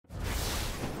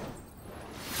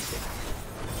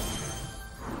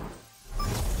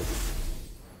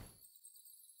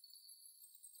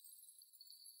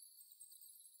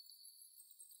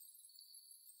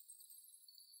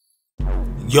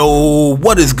Yo,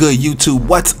 what is good, YouTube?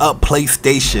 What's up,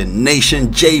 PlayStation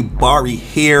Nation? Jay Bari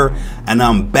here, and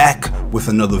I'm back with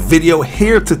another video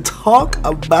here to talk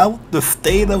about the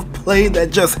state of play that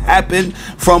just happened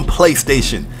from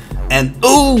PlayStation. And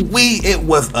ooh wee, it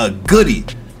was a goodie.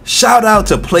 Shout out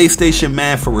to PlayStation,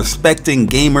 man, for respecting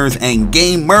gamers and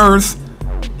gamers.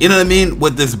 You know what I mean?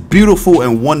 With this beautiful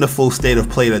and wonderful state of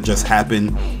play that just happened.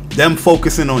 Them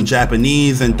focusing on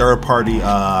Japanese and third-party,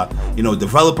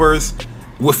 developers,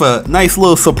 with a nice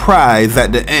little surprise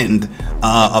at the end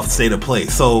of state of play.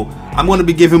 So I'm going to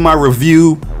be giving my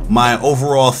review, my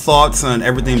overall thoughts on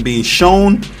everything being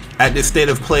shown at this state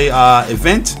of play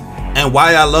event, and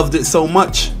why I loved it so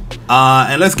much.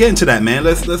 And let's get into that, man.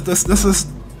 Let's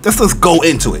go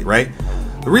into it, right?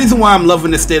 The reason why I'm loving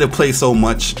this state of play so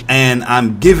much, and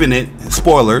I'm giving it,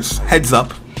 spoilers, heads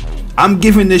up, I'm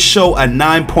giving this show a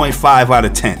 9.5 out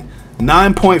of 10.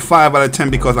 9.5 out of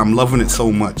 10 because I'm loving it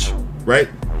so much, right?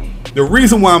 The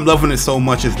reason why I'm loving it so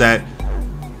much is that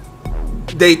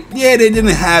they didn't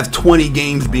have 20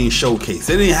 games being showcased.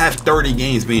 They didn't have 30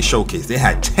 games being showcased. They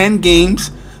had 10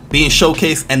 games being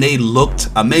showcased, and they looked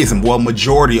amazing. Well,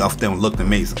 majority of them looked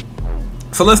amazing.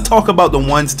 So let's talk about the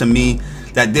ones to me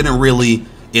that didn't really,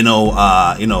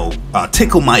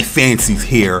 tickle my fancies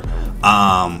here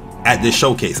at this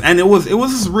showcase. And it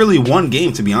was really one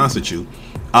game, to be honest with you,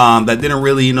 that didn't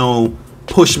really,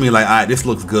 push me like, all right, this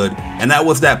looks good. And that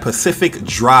was that Pacific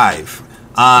Drive.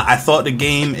 I thought the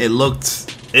game, it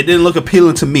didn't look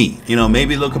appealing to me.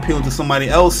 Maybe it looked appealing to somebody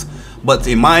else, but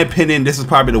in my opinion, this is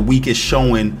probably the weakest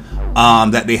showing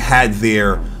that they had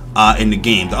there in the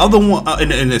game. The other one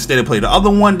in the state of play, the other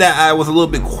one that I was a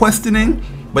little bit questioning,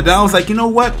 but then I was like, you know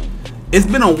what? It's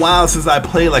been a while since I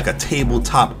played like a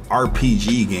tabletop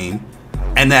RPG game,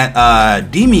 and that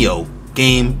Demio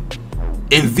game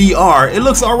in VR, it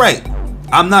looks all right.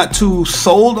 I'm not too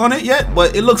sold on it yet,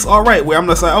 but it looks all right. Where I'm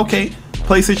just like, okay,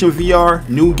 PlayStation VR,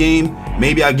 new game.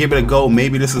 Maybe I'll give it a go.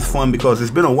 Maybe this is fun, because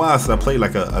it's been a while since I played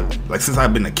like since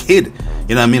I've been a kid.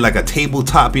 You know what I mean? Like a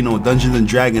tabletop, Dungeons and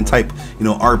Dragon type,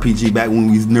 RPG back when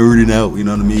we was nerding out. You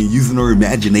know what I mean? Using our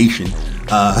imagination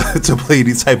to play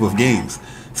these type of games.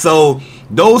 So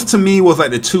those to me was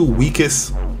like the two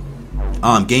weakest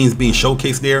games being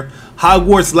showcased there.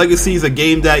 Hogwarts Legacy is a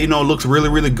game that looks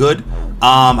really good.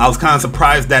 I was kind of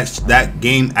surprised that that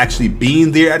game actually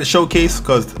being there at the showcase,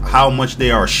 because how much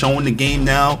they are showing the game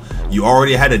now. You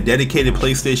already had a dedicated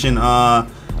PlayStation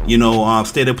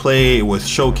state of play. It was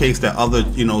showcased at other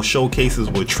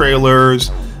showcases with trailers,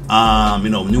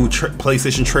 new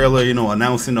PlayStation trailer,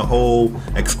 announcing the whole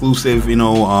exclusive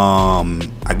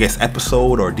I guess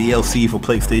episode or DLC for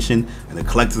PlayStation and the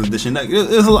collector's edition.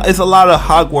 It's a lot of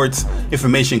Hogwarts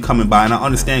information coming by, and I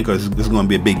understand, because this is going to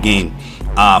be a big game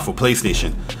for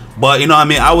PlayStation. But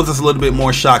I was just a little bit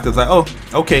more shocked. It's like, oh,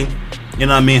 okay,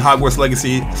 Hogwarts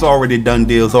Legacy, it's already done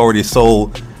deal, it's already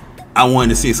sold. I wanted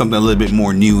to see something a little bit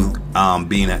more new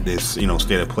being at this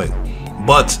state of play.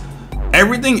 But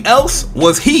everything else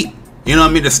was heat.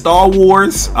 The Star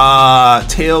Wars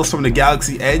Tales from the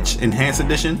Galaxy Edge Enhanced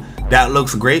Edition, that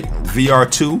looks great. VR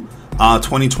 2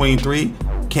 2023,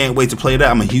 can't wait to play that.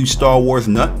 I'm a huge Star Wars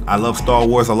nut. I love Star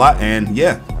Wars a lot, and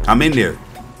yeah, I'm in there.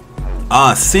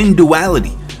 Sin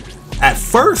Duality. At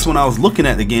first, when I was looking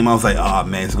at the game, I was like, oh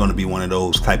man, it's going to be one of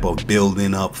those type of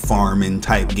building up, farming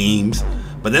type games.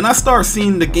 But then I start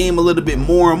seeing the game a little bit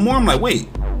more and more. I'm like, wait,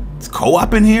 it's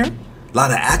co-op in here? A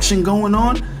lot of action going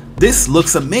on? This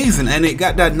looks amazing, and it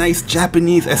got that nice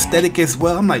Japanese aesthetic as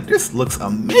well. I'm like, this looks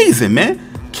amazing, man.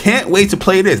 Can't wait to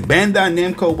play this. Bandai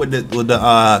Namco with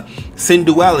the Sin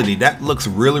Duality. That looks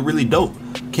really dope.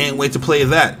 Can't wait to play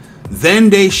that. Then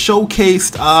they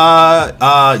showcased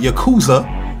Yakuza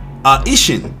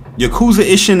Ishin. Yakuza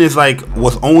Ishin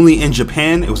was only in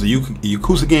Japan. It was a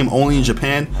Yakuza game only in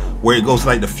Japan, where it goes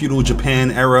like the feudal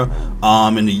Japan era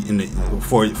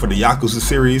for the Yakuza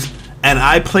series. And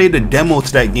I played the demo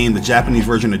to that game, the Japanese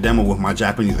version of the demo, with my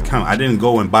Japanese account. I didn't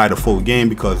go and buy the full game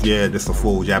because, yeah, this is a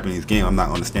full Japanese game. I'm not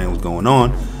understanding what's going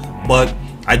on. But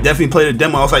I definitely played the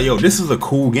demo. I was like, yo, this is a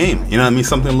cool game. You know what I mean?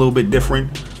 Something a little bit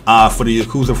different for the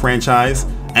Yakuza franchise.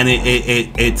 And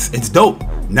it's dope.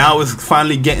 Now it's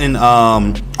finally getting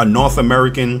a North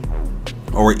American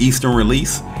or Eastern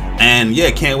release. And yeah,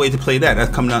 can't wait to play that.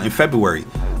 That's coming out in February.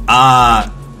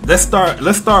 Let's start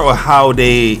with how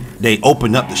they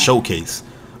opened up the showcase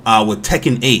with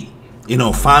Tekken 8.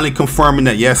 Finally confirming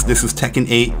that yes, this is Tekken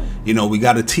 8. We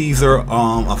got a teaser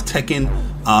of Tekken.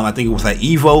 I think it was at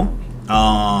Evo.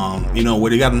 Where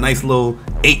they got a nice little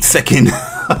 8-second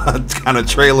kind of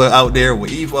trailer out there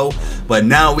with Evo. But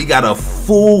now we got a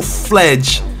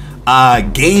full-fledged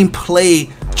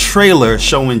gameplay trailer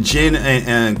showing Jin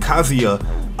and Kazuya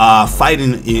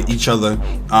fighting each other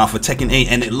for Tekken 8,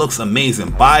 and it looks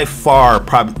amazing. By far,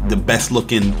 probably the best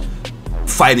looking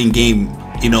fighting game,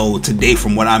 you know, to date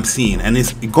from what I'm seeing, and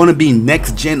it's going to be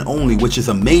next gen only, which is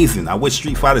amazing. I wish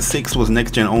Street Fighter 6 was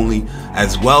next gen only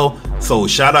as well. So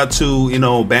shout out to, you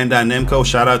know, Bandai Namco,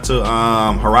 shout out to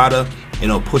Harada, you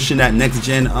know, pushing that next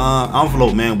gen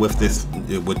envelope, man, with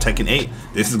Tekken 8.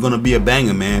 This is going to be a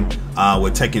banger, man,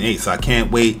 with Tekken 8. So I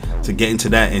can't wait to get into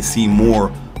that and see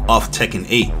more of Tekken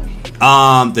 8.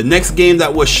 The next game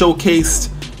that was showcased,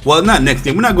 well, not next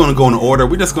game, we're not going to go in order.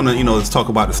 We're just going to, you know, let's talk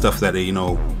about the stuff that they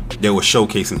were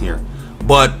showcasing here.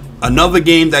 But another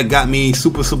game that got me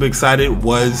super excited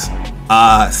was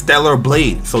Stellar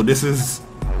Blade. So this is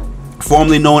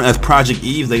formerly known as Project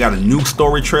Eve. They got a new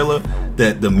story trailer.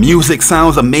 That the music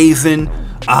sounds amazing.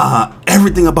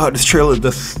 Everything about this trailer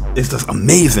is just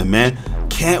amazing, man.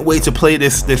 Can't wait to play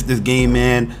this game,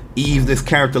 man. Eve, this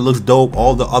character looks dope.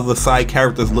 All the other side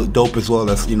characters look dope as well.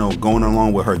 That's, you know, going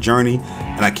along with her journey,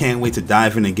 and I can't wait to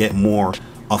dive in and get more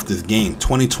of this game.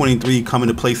 2023 coming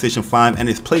to PlayStation 5, and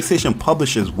it's PlayStation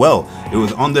published as well. It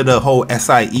was under the whole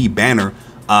SIE banner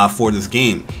for this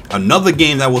game. Another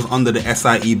game that was under the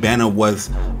SIE banner was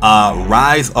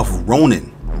Rise of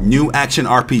Ronin, new action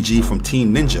RPG from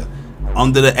Team Ninja,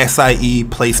 under the SIE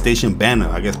PlayStation banner.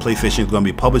 I guess PlayStation is going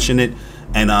to be publishing it,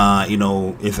 and you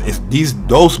know,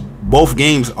 both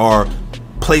games are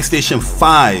PlayStation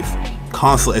 5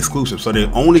 console exclusive, so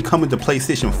they're only coming to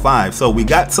PlayStation 5. So we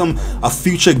got a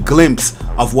future glimpse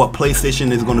of what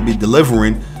PlayStation is going to be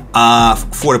delivering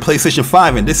for the PlayStation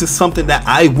 5, and this is something that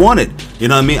I wanted. You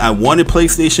know what I mean? I wanted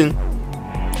PlayStation,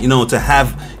 you know, to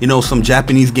have, you know, some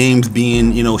Japanese games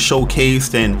being, you know,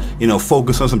 showcased, and, you know,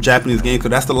 focus on some Japanese games,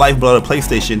 because that's the lifeblood of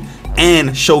PlayStation,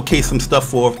 and showcase some stuff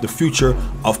for the future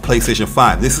of PlayStation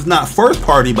 5. This is not first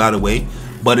party, by the way,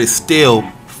 but it's still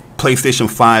PlayStation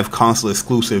 5 console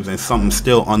exclusives, and something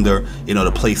still under, you know,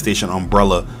 the PlayStation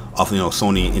umbrella of, you know,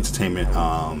 Sony Entertainment,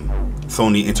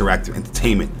 Sony Interactive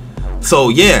Entertainment. So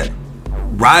yeah,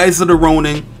 Rise of the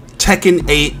Ronin, Tekken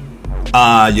 8,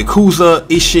 Yakuza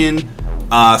Ishin,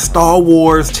 Star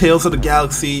Wars Tales of the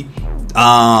Galaxy,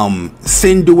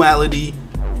 Sin Duality,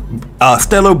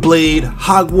 Stellar Blade,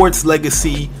 Hogwarts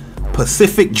Legacy,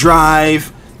 Pacific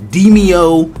Drive,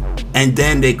 Demio, and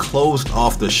then they closed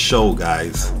off the show,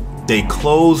 guys. They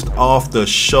closed off the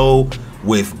show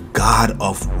with God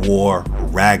of War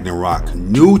Ragnarok.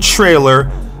 New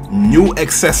trailer, new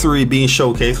accessory being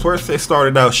showcased. First, they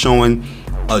started out showing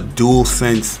a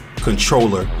DualSense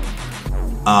controller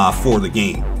for the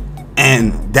game,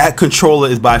 and that controller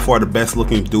is by far the best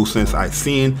looking DualSense I've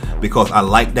seen, because I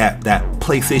like that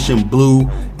PlayStation blue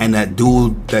and that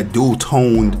dual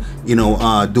toned, you know,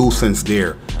 DualSense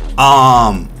there.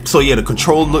 So yeah, the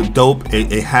controller looked dope.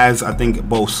 It has, I think,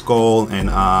 both Skull and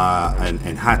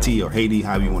Hati, or Haiti,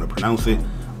 however you want to pronounce it,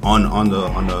 on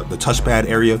the touchpad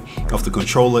area of the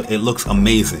controller. It looks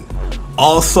amazing.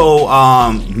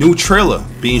 Also, new trailer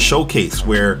being showcased,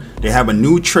 where they have a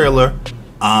new trailer,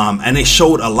 and they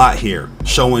showed a lot here,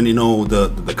 showing, you know,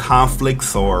 the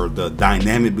conflicts or the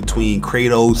dynamic between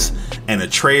Kratos and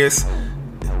Atreus,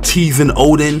 teasing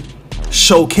Odin,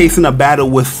 showcasing a battle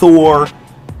with Thor,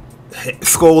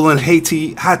 Skull and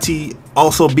Hati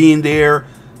also being there,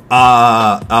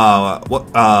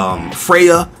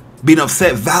 Freya being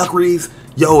upset, Valkyries.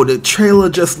 Yo, the trailer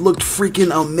just looked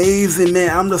freaking amazing, man.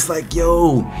 I'm just like,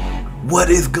 yo, what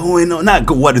is going on?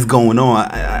 Not what is going on.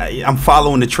 I'm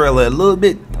following the trailer a little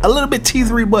bit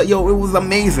teasery, but yo, it was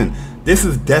amazing. This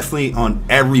is definitely on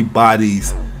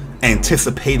everybody's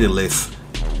anticipated list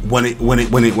when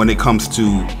it comes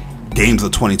to games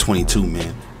of 2022,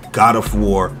 man. God of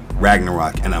War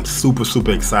Ragnarok, and I'm super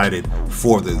excited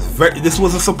for this. This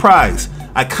was a surprise.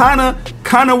 I kind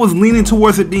of was leaning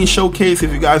towards it being showcased.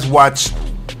 If you guys watch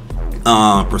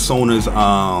Persona's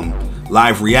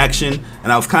live reaction,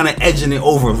 and I was kind of edging it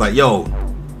over. I was like, yo,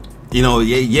 you know,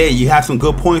 yeah, you have some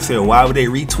good points here. Why would they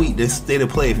retweet this state of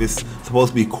play if it's supposed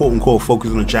to be quote unquote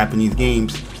focused on the Japanese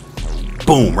games?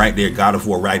 Boom, right there, God of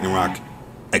War Ragnarok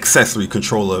accessory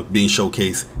controller being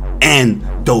showcased, and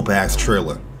dope ass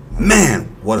trailer. Man,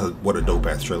 what a dope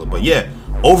ass trailer. But yeah,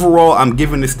 overall, I'm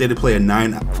giving this state of play a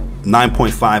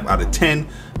 9.5 out of 10,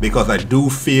 because I do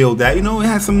feel that, you know, it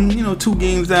has some, you know, 2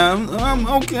 games that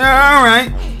okay, all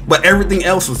right, but everything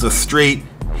else is a straight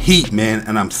heat, man.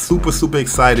 And I'm super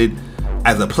excited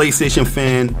as a PlayStation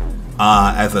fan,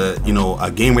 as a, you know,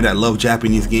 a gamer that loves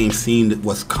Japanese games, seeing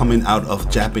what's coming out of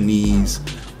Japanese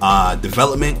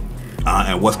development,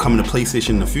 and what's coming to PlayStation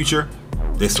in the future.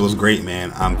 this was great,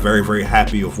 man. I'm very, very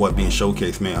happy with what being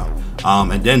showcased, man.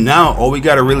 And then now all we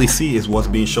gotta really see is what's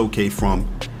being showcased from,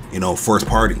 you know, first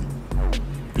party.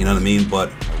 You know what I mean?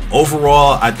 But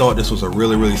overall, I thought this was a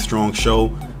really, really strong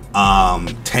show.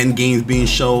 10 games being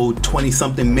showed, 20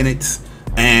 something minutes,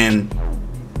 and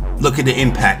look at the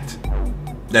impact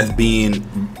that's being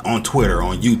on Twitter,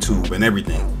 on YouTube, and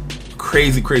everything.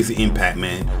 Crazy, crazy impact,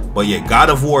 man. But yeah,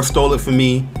 God of War stole it for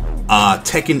me.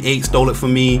 Tekken 8 stole it for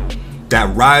me.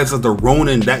 That Rise of the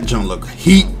Ronin, that junk look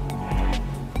heat.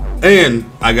 And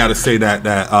I gotta say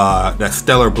that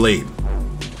Stellar Blade,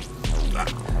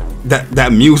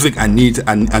 that music, I need to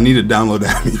download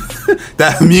that music.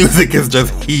 That music is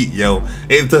just heat, yo.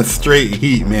 It's just straight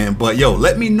heat, man. But yo,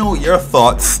 let me know your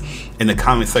thoughts in the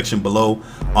comment section below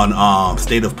on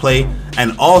State of Play.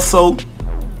 And also,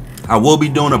 I will be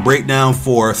doing a breakdown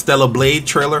for Stellar Blade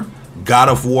trailer, God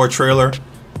of War trailer,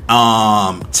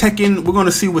 Tekken. We're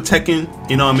gonna see what Tekken,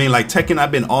 you know what I mean? Like Tekken,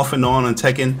 I've been off and on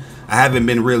Tekken. I haven't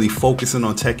been really focusing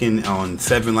on Tekken on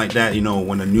 7 like that. You know,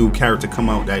 when a new character come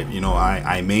out that, you know,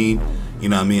 I main, you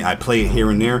know what I mean? I play it here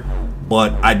and there.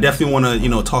 But I definitely want to, you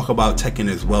know, talk about Tekken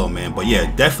as well, man. But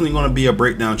yeah, definitely going to be a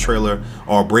breakdown trailer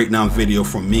or a breakdown video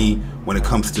from me when it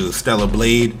comes to Stellar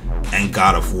Blade and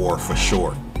God of War for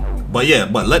sure. But yeah,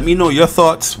 but let me know your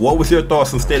thoughts. What was your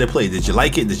thoughts on State of Play? Did you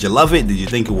like it? Did you love it? Did you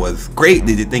think it was great?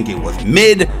 Did you think it was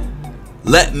mid?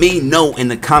 Let me know in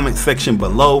the comment section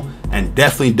below. And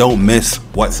definitely don't miss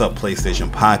What's Up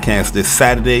PlayStation podcast this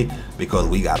Saturday, because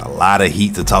we got a lot of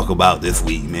heat to talk about this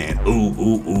week, man.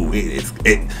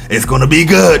 It's gonna be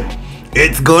good.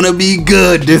 It's gonna be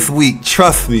good this week.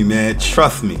 Trust me, man.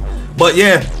 Trust me. But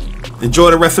yeah,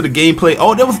 enjoy the rest of the gameplay.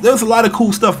 Oh, there was a lot of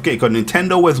cool stuff. Okay, because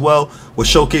Nintendo as well was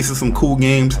showcasing some cool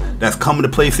games that's coming to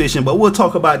PlayStation. But we'll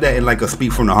talk about that in like a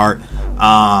Speak from the Heart,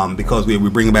 because we're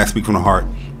bringing back Speak from the Heart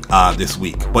this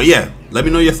week. But yeah, let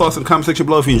me know your thoughts in the comment section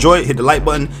below. If you enjoy it, hit the like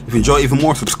button. If you enjoy it even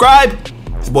more, subscribe.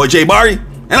 It's your boy Jay Barry,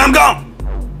 and I'm gone.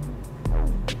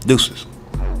 Deuces.